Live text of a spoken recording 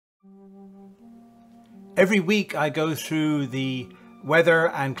Every week I go through the weather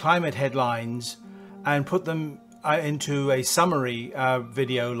and climate headlines and put them into a summary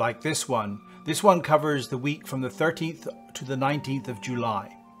video like this one. This one covers the week from the 13th to the 19th of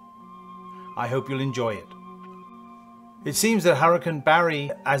July. I hope you'll enjoy it. It seems that Hurricane Barry,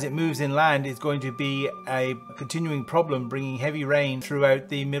 as it moves inland, is going to be a continuing problem, bringing heavy rain throughout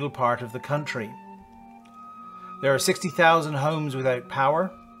the middle part of the country. There are 60,000 homes without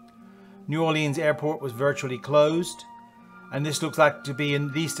power. New Orleans airport was virtually closed, and this looks like to be at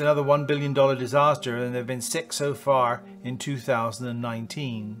least another $1 billion disaster, and there have been 6 so far in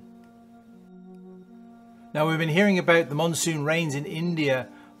 2019. Now, we've been hearing about the monsoon rains in India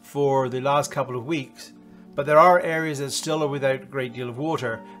for the last couple of weeks, but there are areas that still are without a great deal of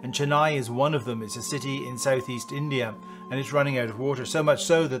water, and Chennai is one of them. It's a city in southeast India, and it's running out of water, so much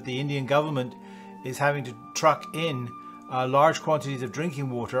so that the Indian government is having to truck in large quantities of drinking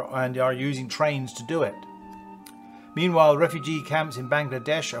water and are using trains to do it. Meanwhile, refugee camps in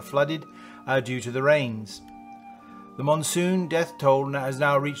Bangladesh are flooded due to the rains. The monsoon death toll has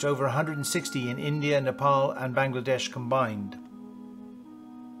now reached over 160 in India, Nepal and Bangladesh combined.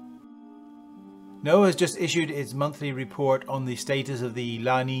 NOAA has just issued its monthly report on the status of the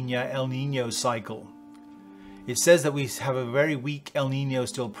La Niña-El Niño cycle. It says that we have a very weak El Niño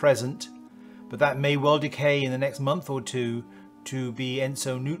still present, but that may well decay in the next month or two to be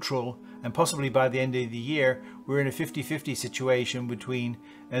ENSO neutral, and possibly by the end of the year we're in a 50-50 situation between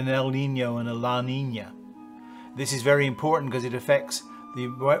an El Niño and a La Niña. This is very important because it affects the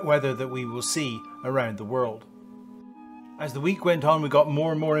weather that we will see around the world. As the week went on, we got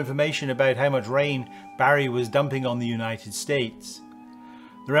more and more information about how much rain Barry was dumping on the United States.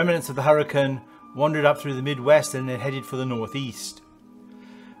 The remnants of the hurricane wandered up through the Midwest and then headed for the Northeast.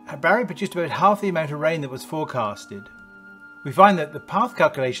 Barry produced about half the amount of rain that was forecasted. We find that the path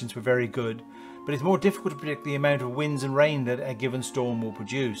calculations were very good, but it's more difficult to predict the amount of winds and rain that a given storm will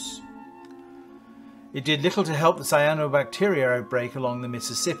produce. It did little to help the cyanobacteria outbreak along the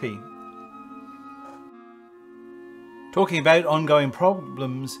Mississippi. Talking about ongoing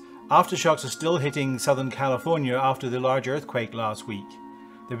problems, aftershocks are still hitting Southern California after the large earthquake last week.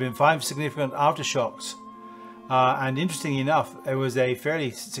 There have been 5 significant aftershocks. And interestingly enough, there was a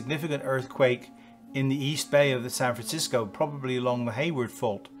fairly significant earthquake in the East Bay of San Francisco, probably along the Hayward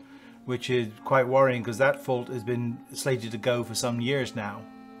Fault, which is quite worrying because that fault has been slated to go for some years now.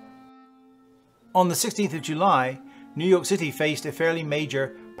 On the 16th of July, New York City faced a fairly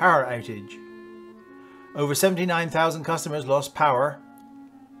major power outage. Over 79,000 customers lost power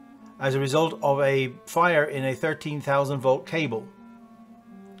as a result of a fire in a 13,000 volt cable.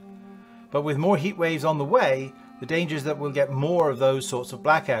 But with more heat waves on the way, the danger is that we'll get more of those sorts of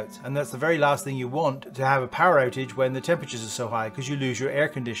blackouts, and that's the very last thing you want, to have a power outage when the temperatures are so high, because you lose your air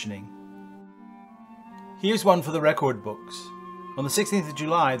conditioning. Here's one for the record books. On the 16th of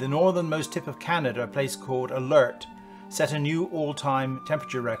July, the northernmost tip of Canada, a place called Alert, set a new all-time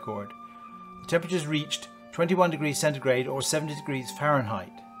temperature record. The temperatures reached 21 degrees centigrade or 70 degrees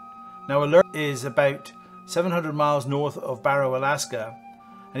Fahrenheit. Now, Alert is about 700 miles north of Barrow, Alaska,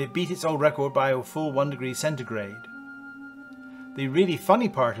 and it beat its old record by a full 1 degree centigrade. The really funny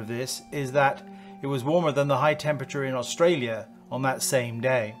part of this is that it was warmer than the high temperature in Australia on that same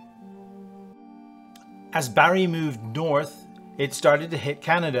day. As Barry moved north, it started to hit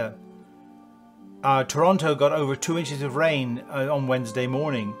Canada. Toronto got over 2 inches of rain on Wednesday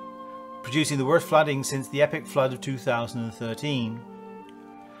morning, producing the worst flooding since the epic flood of 2013.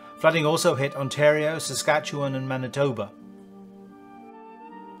 Flooding also hit Ontario, Saskatchewan and Manitoba.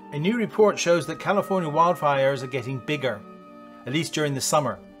 A new report shows that California wildfires are getting bigger, at least during the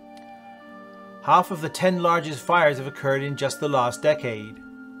summer. Half of the 10 largest fires have occurred in just the last decade.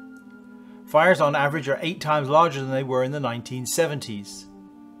 Fires on average are 8 times larger than they were in the 1970s.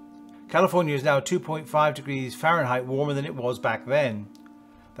 California is now 2.5 degrees Fahrenheit warmer than it was back then.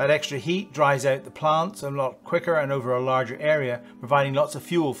 That extra heat dries out the plants a lot quicker and over a larger area, providing lots of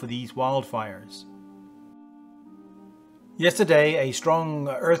fuel for these wildfires. Yesterday, a strong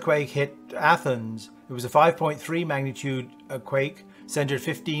earthquake hit Athens. It was a 5.3 magnitude quake centered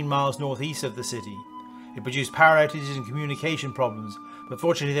 15 miles northeast of the city. It produced power outages and communication problems, but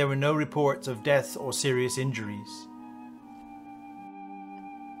fortunately there were no reports of deaths or serious injuries.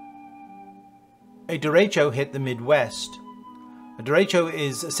 A derecho hit the Midwest. A derecho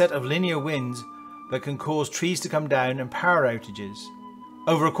is a set of linear winds that can cause trees to come down and power outages.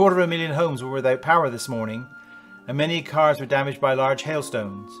 Over 250,000 homes were without power this morning, and many cars were damaged by large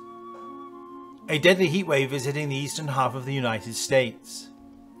hailstones. A deadly heat wave is hitting the eastern half of the United States.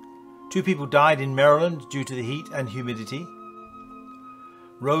 2 people died in Maryland due to the heat and humidity.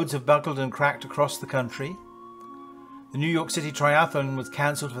 Roads have buckled and cracked across the country. The New York City Triathlon was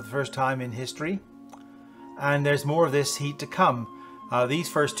cancelled for the first time in history. And there's more of this heat to come. These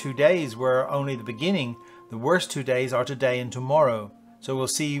first 2 days were only the beginning. The worst 2 days are today and tomorrow. So we'll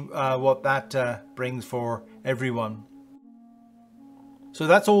see what that brings for everyone. So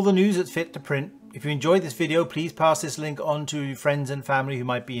that's all the news that's fit to print. If you enjoyed this video, please pass this link on to your friends and family who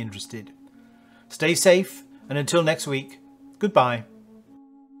might be interested. Stay safe, and until next week, goodbye.